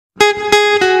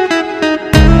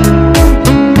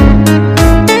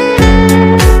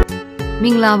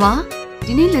Minglava,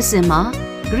 Dini lesson ma,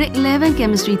 grade 11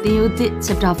 chemistry theory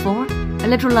chapter 4,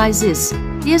 electrolysis.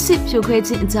 Yes, if you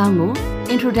create in Zango,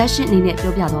 introduction in it,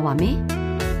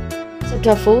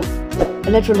 Chapter 4,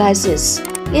 electrolysis.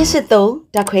 Yes, though,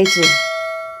 the question.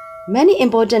 Many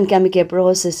important chemical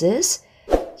processes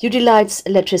utilize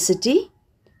electricity,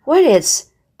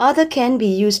 whereas other can be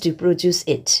used to produce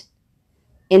it.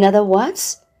 In other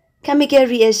words, chemical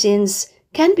reactions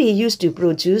can be used to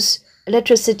produce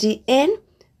electricity and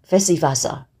vice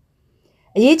versa.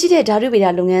 Ayejide darubida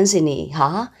lungansini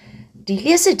ha di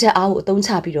lyesit tat aw ko athong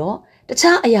cha pi ro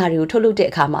tacha ayaတွေကိုထုတ်လုပ်တဲ့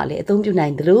အခါမှာလည်းအသုံးပြုနို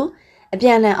င်တယ်လို့အပြ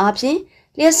န်အလှန်အားဖြင့်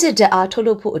လျှက်စစ်ဓာတ်အားထုတ်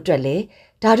လုပ်ဖို့အတွက်လည်း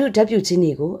ဓာတုဓာတ်ပြုခြင်း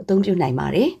တွေကိုအသုံးပြုနိုင်ပါ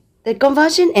တယ် The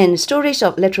conversion and storage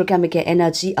of electrochemical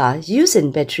energy are used in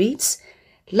batteries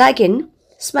like in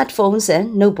smartphones and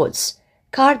notebooks,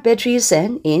 car batteries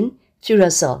and in fuel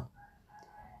cell.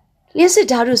 လျှက်စစ်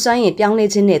ဓာတုစွမ်းရည်ပြောင်းလဲ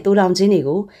ခြင်းနဲ့တိုးလောင်ခြင်းတွေ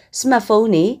ကို smartphone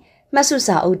တွေမှတ်စု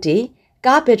စာအုပ်တွေ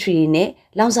car battery တွေနဲ့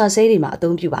လောင်စာဆဲတွေမှာအ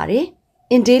သုံးပြုပါတယ်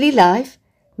In daily life,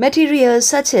 materials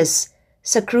such as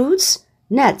screws,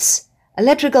 nuts,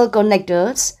 electrical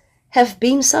connectors have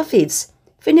been surfaced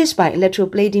finished by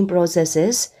electroplating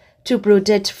processes to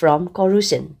protect from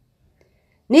corrosion.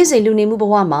 နေ့စဉ်လူနေမှုဘ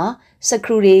ဝမှာ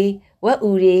screw တွေ ဝက်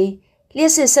အူတွေ လျှ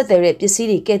က်စစ်ဆက်သွယ်တဲ့ပစ္စည်း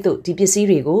တွေကဲ့သို့ဒီပစ္စည်း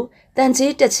တွေကိုတန်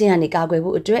ချေးတက်ခြင်းကနေကာကွယ်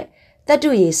ဖို့အတွက်သတ္တု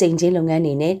ရည်စိန်ခြင်းလုပ်ငန်း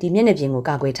တွေနဲ့ဒီမျက်နှာပြင်ကို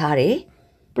ကာကွယ်ထားတယ်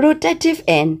Protective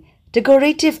and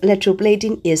decorative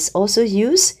electroplating is also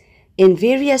used in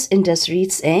various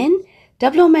industries and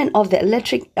development of the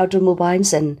electric automobiles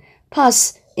and parts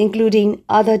including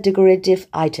other decorative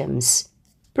items.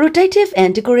 Protective and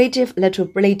decorative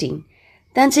electroplating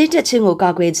တန်ချေးတက်ခြင်းကိုကာ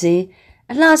ကွယ်ခြင်း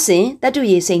အလှဆင်သတ္တု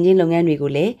ရည်စိန်ခြင်းလုပ်ငန်းတွေ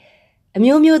ကိုလည်းအ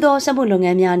မျိုးမျိုးသောစက်မှုလုပ်င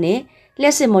န်းများနဲ့လျှ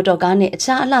က်စစ်မော်တော်ကားနဲ့အ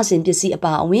ခြားအလှဆင်ပစ္စည်းအ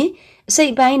ပါအဝင်အစိ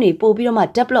တ်ပိုင်းတွေပို့ပြီးတော့မှ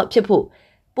develop ဖြစ်ဖို့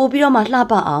ပို့ပြီးတော့မှလှ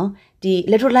ပအောင်ဒီ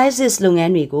electrolysis လုပ်င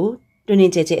န်းတွေကိုတွင်တွ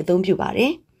င်ကျယ်ကျယ်အသုံးပြုပါတ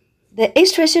ယ် The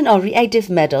extraction of reactive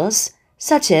metals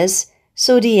such as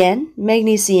sodium,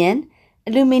 magnesium,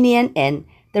 aluminum and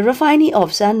the refining of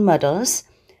some metals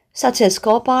such as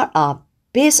copper are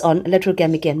based on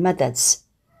electrochemical methods.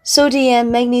 Sodium,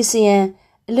 magnesium,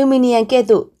 aluminum ကဲ့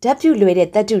သို့ဓာတ်ပြုလွယ်တဲ့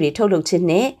သတ္တုတွေထုတ်လုပ်ခြင်း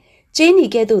နဲ့ကျင်းနီ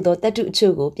ကဲ့သို့သောသတ္တုအ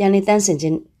ချို့ကိုပြန်လည်တန်းဆင်ခြ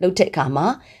င်းလုပ်တဲ့အခါမှာ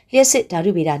လျှက်စစ်ဓာ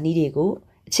တုဗေဒနည်းတွေကို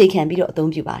အခြေခံပြီးတော့အ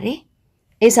သုံးပြုပါတယ်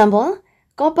Example,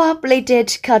 copper plated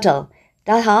kettle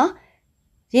ဒါဟာ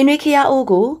ရင်နွေးခရအိုး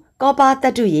ကို copper သ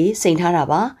တ္တုရည်စိန်ထားတာ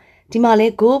ပါဒီမှာလဲ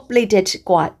gold plated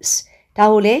quartz ဒါ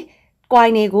ကိုလဲ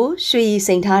coin တွေကိုရွှေရည်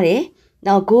စိန်ထားတယ်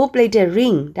နောက် gold plated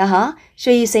ring ဒါဟာ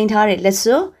ရွှေရည်စိန်ထားတဲ့လက်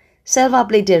စွပ် silver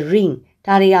plated ring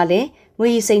ဒါတွေကလည်းငွေ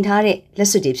ရည်စိန်ထားတဲ့လက်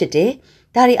စွပ်တွေဖြစ်တယ်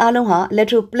ဒါတွေအားလုံးဟာ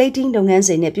electroplating လုပ်ငန်းစ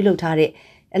ဉ်နဲ့ပြုလုပ်ထားတဲ့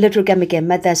electrochemical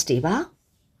methods တွေပါ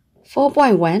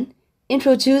 4.1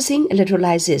 Introducing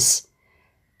electrolysis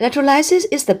Electrolysis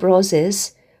is the process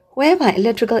whereby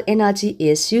electrical energy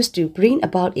is used to bring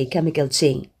about a chemical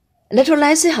change.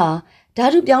 Electrolysis ဟာဓာ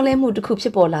တုပြောင်းလဲမှုတစ်ခုဖြ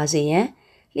စ်ပေါ်လာစေရန်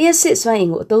လျှက်စစ်စွမ်းအင်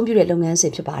ကိုအသုံးပြုတဲ့လုပ်ငန်းစ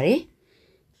ဉ်ဖြစ်ပါတယ်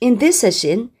In this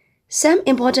session, some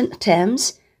important terms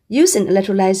used in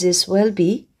electrolysis will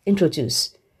be introduced.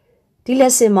 ဒီ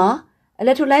lesson မှာ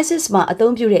electrolysis မှာအ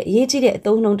သုံးပြုတဲ့အရေးကြီးတဲ့အ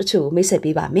သုံးအနှုန်းတချို့ကိုမိတ်ဆက်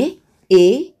ပေးပါမယ် A.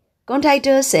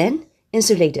 Conductors and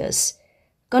insulators.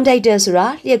 Conductor ဆိုတာ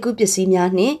လျှက်ကူးပစ္စည်းများ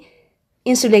နှင့်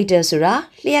insulator ဆိုတာ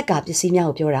လျှက်ကာပစ္စည်းများ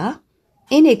ကိုပြောတာ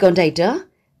In a conductor,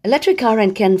 electric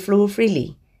current can flow freely,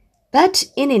 but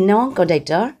in a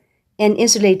non-conductor, an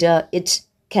insulator, it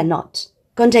cannot.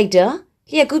 Conductor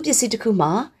လျှက်ကူးပစ္စည်းတစ်ခု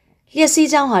မှာလျှက်စီး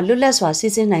ကြောင်းဟာလွတ်လပ်စွာ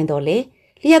စီးဆင်းနိုင်တော့လေ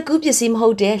လျှက်ကူးပစ္စည်းမဟု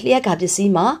တ်တဲ့လျှက်ကာပစ္စ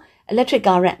ည်းမှာ electric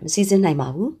current မစီးဆင်းနိုင်ပါ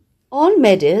ဘူး All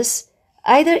metals,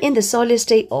 either in the solid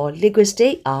state or liquid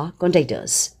state, are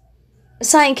conductors. အ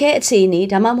ဆိုင်ခဲအခြေအနေ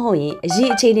ဒါမှမဟုတ်ရင်အရည်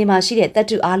အခြေအနေမှာရှိတဲ့သတ္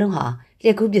တုအားလုံးဟာလျှ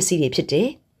က်ကူးပစ္စည်းတွေဖြစ်တယ်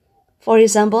For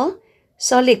example,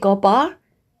 solid copper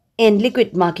and liquid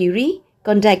mercury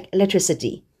conduct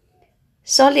electricity.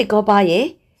 Solid copper ရဲ့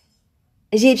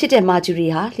အရည်ဖြစ်တဲ့ mercury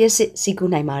ဟာလျှက်စစ်စီး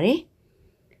ကူးနိုင်ပါတယ်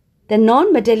The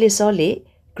non-metallic solid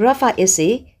graphite is a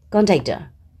conductor.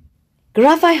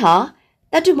 Graphite ဟာ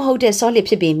သတ္တုမဟုတ်တဲ့ solid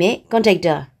ဖြစ်ပေမဲ့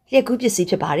conductor လျှက်ကူးပစ္စည်း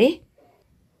ဖြစ်ပါတယ်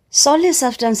Solid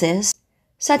substances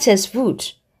such as wood,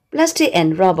 plastic and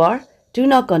rubber do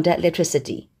not conduct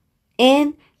electricity and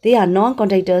they are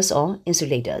non-conductors or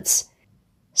insulators.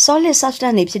 Solid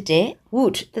substance တွေဖြစ်တဲ့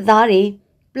wood သသားတွေ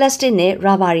plastic နဲ့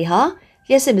rubber တွေဟာ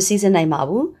လျှက်စစ်မစီးဆင်းနိုင်ပါ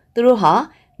ဘူးသူတို့ဟာ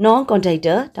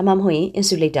non-conductor ဒါမှမဟုတ်ရင်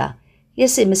insulator လျှ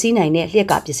က်စစ်မစီးနိုင်တဲ့လျှက်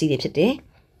ကပစ္စည်းတွေဖြစ်တယ်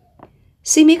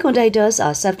Semiconductors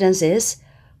are substances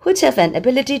which have an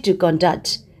ability to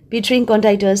conduct between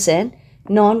conductors and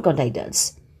non-conductors.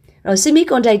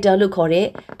 Semiconductor လို့ခေါ်တဲ့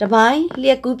တပိုင်း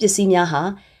လျှက်ကူးပစ္စည်းများဟာ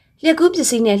လျှက်ကူးပစ္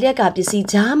စည်းနဲ့လျှက်ကပစ္စည်း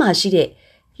ကြားမှာရှိတဲ့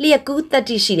လျှက်ကူးသတ္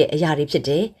တိရှိတဲ့အရာတွေဖြစ်တ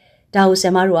ယ်။ဒါကိုဆ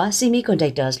ရာမတို့က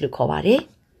semiconductors လို့ခေါ်ပါတယ်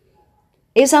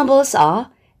။ Examples are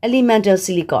elemental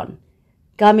silicon,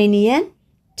 germanium,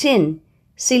 tin,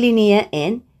 selenium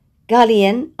and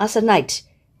gallium arsenide.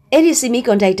 အဲ့ဒီ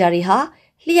semiconductor တွေဟာ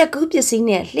လျှက်ကူးပစ္စည်း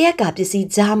နဲ့လျှက်ကပစ္စည်း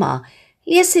ကြားမှာ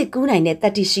လျှက်စစ်ကူးနိုင်တဲ့သ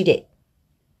တ္တိရှိတဲ့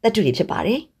သတ္တုတွေဖြစ်ပါတ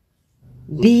ယ်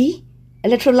။ B.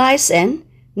 Electrolytes and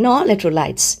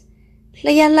non-electrolytes.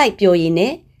 လျှက်လိုက်ပျော်ရည်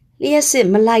နဲ့လျှက်စစ်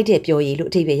မလိုက်တဲ့ပျော်ရည်လို့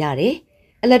အဓိပ္ပာယ်ရတယ်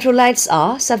။ Electrolytes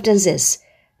are substances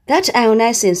that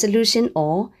ionize in solution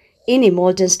or in a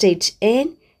molten state and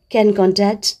can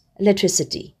conduct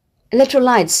electricity.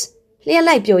 Electrolytes လျှက်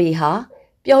လိုက်ပျော်ရည်ဟာ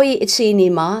ပျော်ရည်အခြေအနေ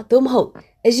မှာသို့မဟုတ်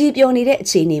အရည်ပျော်နေတဲ့အ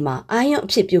ခြေအနေမှာအာယွန်အ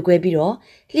ဖြစ်ပြိုကွဲပြီးတော့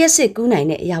လျှက်စစ်ကူးနိုင်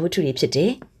တဲ့အရာဝတ္ထုတွေဖြစ်တ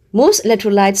ယ်။ Most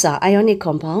electrolytes are ionic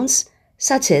compounds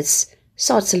such as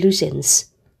salt solutions.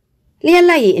 လျှက်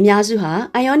လိုက်ရည်အများစုဟာ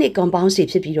ionic compounds တွေ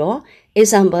ဖြစ်ပြီးတော့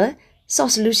example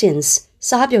salt solutions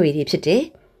စားပျော်ရည်တွေဖြစ်တယ်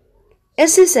။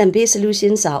 Acids and base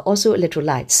solutions are also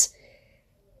electrolytes.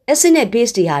 Acid နဲ့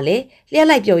base တွေဟာလည်းလျှက်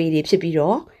လိုက်ပျော်ရည်တွေဖြစ်ပြီး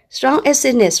တော့ strong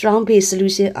acid နဲ့ strong base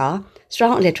solution are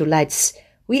strong electrolytes.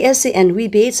 Weak acid and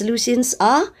weak base solutions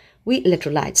are weak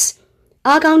electrolytes.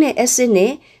 အားကောင်းတဲ့ acid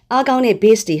နဲ့အားကောင်းတဲ့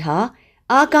base တွေဟာ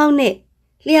အားကောင်းတဲ့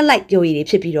လျှက်လိုက်ပျော်ရည်တွေ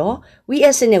ဖြစ်ပြီးတော့ weak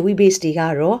acid နဲ့ weak base တွေက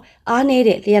တော့အားနည်း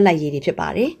တဲ့လျှက်လိုက်ရည်တွေဖြစ်ပါ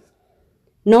တယ်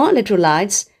။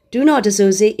 Non-electrolytes do not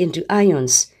dissociate into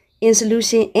ions in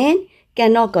solution and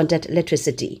cannot conduct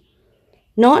electricity.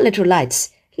 Non-electrolytes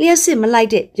လျှက်စစ်မလိုက်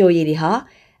တဲ့ပျော်ရည်တွေဟာ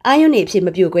အာယွန်တွေအဖြစ်မ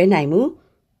ပြိုကွဲနိုင်ဘူး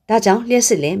။ဒါကြောင့်လျှက်စ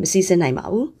စ်လည်းမစီးဆင်းနိုင်ပါ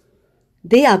ဘူး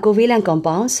။ They are covalent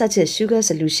compounds such as sugar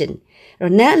solution.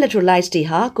 Non-electrolytes တွေ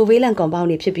ဟာ covalent compound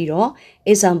တွေဖြစ်ပြီးတော့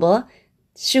example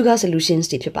sugar solutions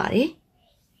တွေဖြစ်ပါတယ်။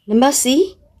 Number C.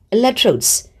 Electrodes.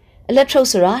 Electrodes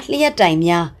ဆိုတာလျှက်တိုင်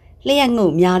များလျှက်ငု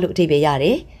တ်များလို့အဓိပ္ပာယ်ရတ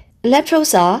ယ်။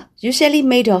 Electrodes are usually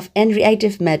made of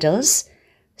unreactive metals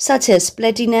such as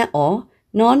platinum or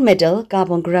non-metal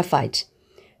carbon graphite.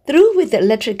 Through which the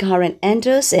electric current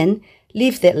enters and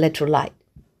leaves the electrolyte.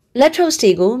 Electrodes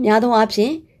တွေကိုများသောအားဖြ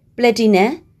င့်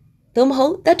platinum သို့မဟု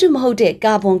တ်သတ္တုမဟုတ်တဲ့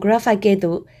carbon graphite ကဲ့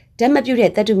သို့ဓာတ်မပြုတဲ့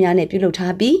သတ္တုများနဲ့ပြုလုပ်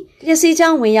ထားပြီးလျှက်စီးကြော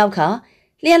င်းဝင်ရောက်ခါ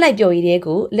လျှက်လိုက်ပျော်ရည်တွေ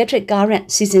ကို electric current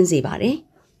စီးဆင်းစေပါတယ်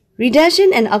။ Reduction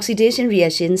and oxidation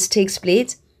reactions takes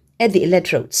place at the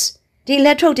electrodes. ဒီ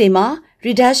electrode တွေမှာ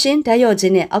reduction ဓာတ်လျော့ခြ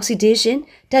င်းနဲ့ oxidation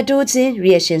ဓာတ်တိုးခြင်း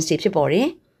reactions တွေဖြစ်ပေါ်တယ်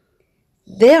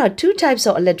။ There are two types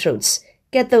of electrodes,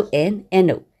 cathode and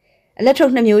anode.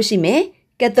 Electrode နှစ်မျိုးရှိမယ်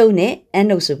cathode နဲ့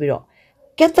anode ဆိုပြီးတော့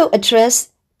cathode attracts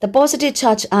the positive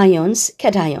charge ions,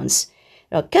 cations.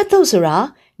 Cathode ဆိုတာ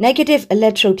negative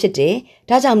electrode ဖြစ်တယ်။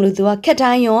ဒါကြောင့်မလို့သူက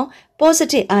cation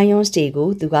positive ions တွေကို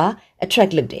သူက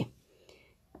attract လုပ်တယ်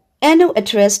။ Anode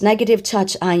attracts negative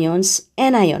charge ions,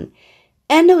 anion.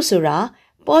 Anode ဆိုတာ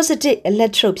positive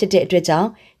electrode ဖြစ်တဲ့အတွက်ကြောင့်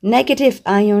negative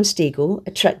ions တွေကို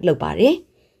attract လုပ်ပါတယ်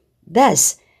။ Thus,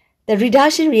 the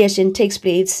reduction reaction takes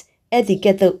place at the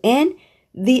cathode and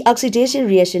the oxidation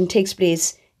reaction takes place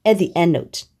at the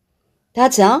anode. ဒါ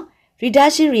ကြောင့်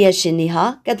reduction reaction တွေဟာ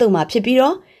cathode မှာဖြစ်ပြီး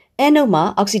တော့ anode မှာ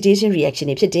oxidation reaction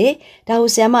တွေဖြစ်တယ်။ဒါကို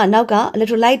ဆရာမနောက်က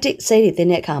electrolytic ဆဲတွေသင်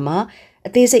တဲ့အခါမှာအ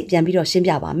သေးစိတ်ပြန်ပြီးတော့ရှင်း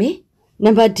ပြပါမယ်။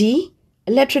 Number D.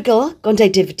 Electrical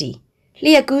conductivity.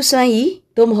 လျှက်ကူးစွမ်းရည်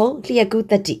သို့မဟုတ်လျှက်ကူး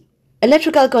သတ္တိ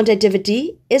Electrical conductivity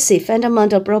is a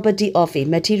fundamental property of a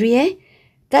material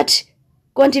that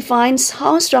quantifies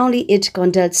how strongly it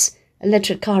conducts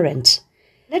electric current.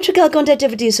 Electrical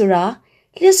conductivity ဆိုတာ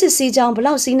လျှက်စစ်စီးကြောင်းဘယ်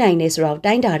လောက်စီးနိုင်လဲဆိုတာကို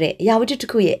တိုင်းတာတဲ့အရာဝတ္ထုတစ်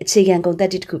ခုရဲ့အခြေခံကုန်သ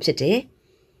တ္တိတစ်ခုဖြစ်တယ်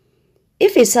။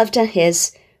 If a substance has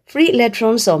free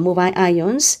electrons or mobile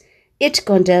ions, it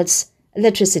conducts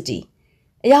electricity.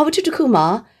 အရာဝတ္ထုတစ်ခုမှာ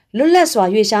လွတ်လပ်စွာ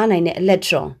ရွေ့ရှားနိုင်တဲ့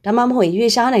electron ဒါမှမဟုတ်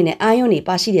ရွေ့ရှားနိုင်တဲ့ ion တွေ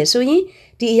ပါရှိတယ်ဆိုရင်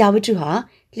ဒီအရာဝတ္ထုဟာ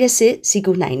လျှက်စစ်စီး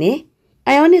ကူးနိုင်တယ်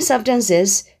။ Ionic substances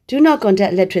do not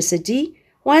conduct electricity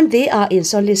when they are in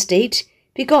solid state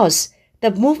because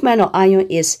the movement of ion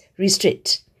is restricted.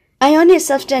 Ionic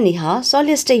substance တွေဟာ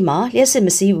solid state မှာလျှက်စစ်မ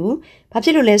စီးဘူး။ဘာဖြ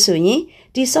စ်လို့လဲဆိုရင်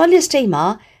ဒီ solid state မှာ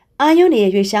ion တွေ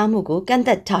ရဲ့ရွေ့ရှားမှုကိုကန့်သ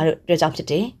တ်ထားတဲ့အတွက်ကြောင့်ဖြစ်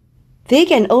တယ်။ They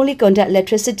can only conduct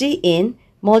electricity in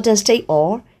molten state or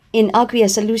in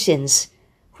aqueous solutions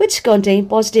which contain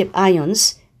positive ions,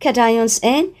 cations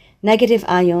and negative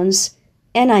ions,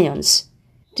 anions.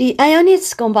 ဒီ ionic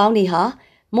compound တွေဟာ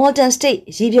molten state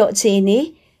ရေပျော့အခြေအနေ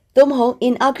သို့မဟုတ်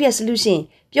in aqueous solution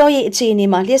ပျော်ရည်အခြေအနေ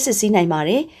မှာလျှက်စစ်စီးနိုင်ပါတ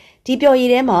ယ်။ဒီပျော်ရည်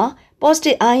ထဲမှာ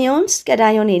positive ions,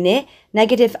 cation တွေနဲ့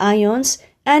negative ions,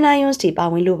 anions တွေပါ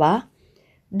ဝင်လို့ပါ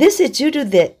။ This is due to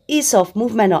the ease of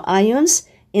movement of ions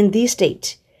in this state.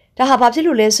 ဒါဟာဘာဖြစ်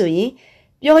လို့လဲဆိုရင်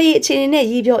ပျော်ရည်အခြေအနေနဲ့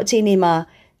ရေပျော့အခြေအနေမှာ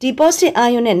ဒီ positive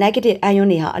ion နဲ့ negative ion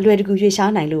တွေဟာအလွယ်တကူရွေ့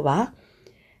ရှားနိုင်လို့ပါ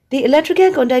The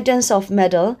electrical conductance of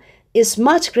metal is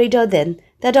much greater than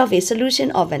that of a solution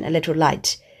of an electrolyte.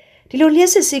 ဒီလိုလျှ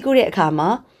က်စစ်စီးကူးတဲ့အခါမှာ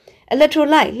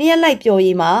electrolyte လျှက်လိုက်ပျော်ရ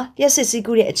ည်မှာလျှက်စစ်စီး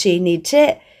ကူးတဲ့အခြေအနေထ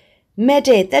က်မဲ့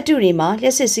တဲ့သတ္တုတွေမှာလျှ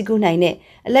က်စစ်စီးကူးနိုင်တဲ့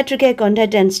electrical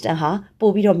conductance ဟာပို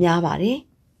ပြီးတော့များပါတယ်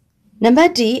။ နံပါ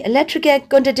တ် D electrical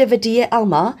conductivity ရဲ့အောက်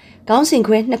မှာခေါင်းစဉ်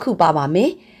ခွဲနှစ်ခုပါပါမ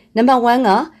ယ်။ နံပါတ် 1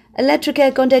 က electrical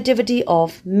conductivity of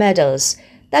metals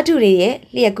သတ္တုတွေရဲ့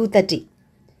လျှက်ကူးသတ္တိ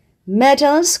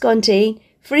Metals contain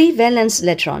free valence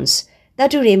electrons သ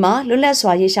တ္တုတွေမှာလွတ်လပ်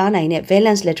စွာရွေ့ရှားနိုင်တဲ့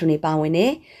valence electron တွေပါဝင်တ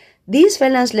ယ်။ These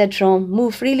valence electrons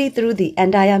move freely through the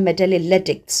entire metallic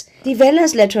lattice ဒီ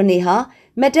valence electron တွေဟာ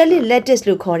metallic lattice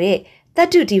လို့ခေါ်တဲ့သတ္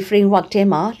တုဒီ framework ထဲ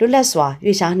မှာလွတ်လပ်စွာ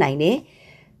ရွေ့ရှားနိုင်တယ်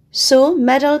။ So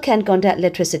metal can conduct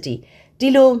electricity ဒီ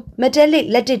လို metallic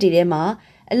lattice တွေထဲမှာ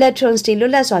electrons တွေလွ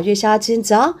တ်လပ်စွာရွေ့ရှားခြင်း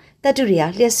ကြောင့်သတ္တုတွေဟာ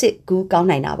လျှက်စစ်ကူးကောင်း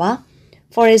နိုင်တာပါ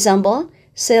For example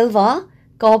silver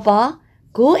copper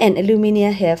gold and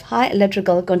aluminum have high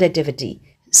electrical conductivity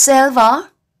silver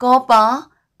copper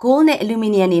gold နဲ့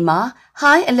aluminum တွေမှာ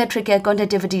high electrical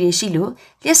conductivity တွေရှိလို့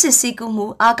လျှက်စစ်စီးကူးမှု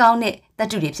အားကောင်းတဲ့သတ္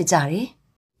တုတွေဖြစ်ကြတယ်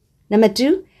Number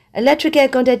 2 electrical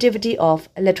conductivity of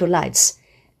electrolytes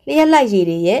လျှက်လိုက်ရည်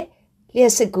တွေရဲ့လျှ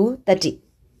က်စစ်ကူးသတ္တိ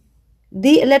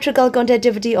The electrical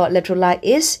conductivity of electrolyte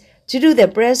is due to the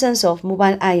presence of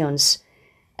mobile ions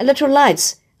electrolytes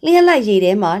လျှက်လိုက်ရည်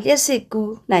ထဲမှာလျှက်စစ်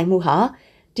ကူးနိုင်မှုဟာ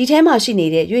ဒီထဲမှာရှိနေ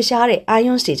တဲ့ရွေ့ရှားတဲ့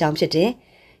ions တွေကြောင့်ဖြစ်တယ်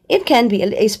It can be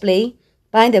explained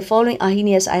by the following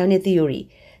Arrhenius ionic theory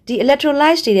ဒီ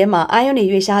electrolytes တွေထဲမှာ ion တွေ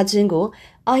ရွေ့ရှားခြင်းကို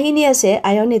Arrhenius ရဲ့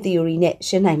ionic theory နဲ့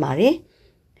ရှင်းနိုင်ပါတယ်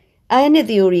Ionic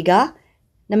theory က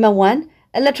Number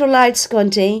 1 electrolytes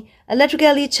contain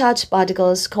electrically charged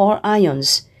particles called ions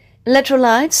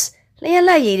electrolytes လျှက်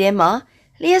လိုက်ရည်ထဲမှာ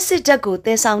လျှက်စစ်ဓာတ်ကိုသ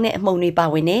ယ်ဆောင်တဲ့အမှုန်တွေပါ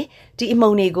ဝင်တယ်ဒီအမှု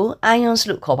န်တွေကို ions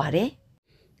လို့ခေါ်ပါတယ်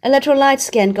Electrolytes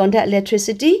can conduct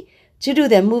electricity due to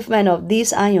the movement of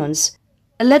these ions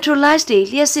electrolytes တွေ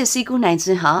လျှက်စစ်စီးကူးနိုင်ခြ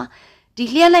င်းဟာဒီ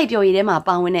လျှက်လိုက်ပျော်ရည်ထဲမှာ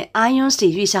ပါဝင်တဲ့ ions တွေ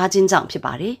ရွေ့ရှားခြင်းကြောင့်ဖြစ်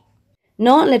ပါတယ်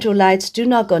Non-electrolytes do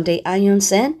not contain ions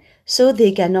and so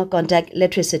they cannot conduct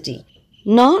electricity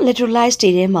Non-electrolytes တွေ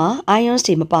ထဲမှာ ions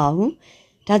တွေမပါဘူး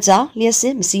ဒါကြောင့်လျှက်စ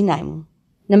စ်မစီးနိုင်ဘူး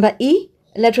Number E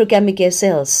electrochemical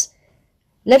cells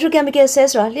electrochemical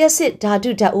cells ဆိုတာလျှက်စစ်ဓာတု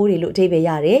ဓာတ်အိုးတွေလို့အဓိပ္ပာယ်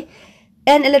ရတယ်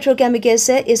An electrochemical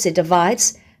cell is a device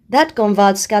that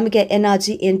converts chemical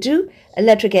energy into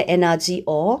electrical energy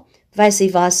or vice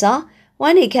versa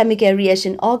when a chemical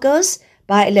reaction occurs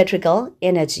by electrical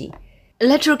energy.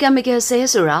 Electrochemical cell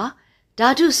ဆိုတာဓာ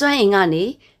တုစွမ်းအင်ကနေ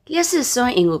လျှက်စစ်စွ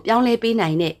မ်းအင်ကိုပြောင်းလဲပေးနို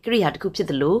င်တဲ့ကိရိယာတစ်ခုဖြစ်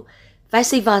တယ်လို့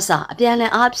vice versa အပြန်အလှ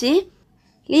န်အားဖြင့်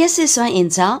လျှက်စစ်စွမ်းအင်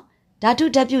ကြောင့်ဓာတု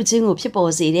ဓာတ်ပြုခြင်းကိုဖြစ်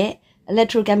ပေါ်စေတဲ့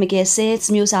electrochemical cells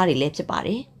မျိုးစားတွေလည်းဖြစ်ပါတ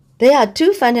ယ် There are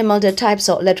two fundamental types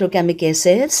of electrochemical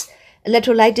cells,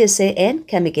 electrolytic cell and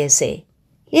chemical cell.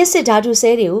 လျှက်စစ်ဓာတု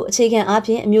ဆဲတွေကိုအခြေခံအားဖြ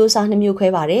င့်အမျိုးအစားနှစ်မျိုးခွဲ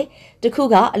ပါတယ်။တစ်ခု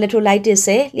က electrolytic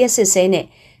cell လျှက်စစ်ဆဲနဲ့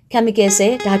chemical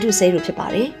cell ဓာတုဆဲတို့ဖြစ်ပါ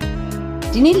တယ်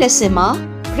။ဒီနေ့ lesson မှာ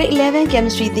grade 11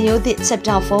 chemistry သင်ရိုးသစ်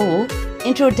chapter 4ကို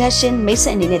introduction မိတ်ဆ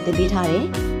က်အနေနဲ့သင်ပေးထားတယ်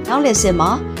။နောက် lesson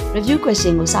မှာ review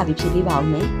question ကိုစပြီးဖြေပေးပါဦး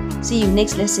မယ်။ See you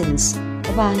next lessons.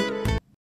 Bye bye.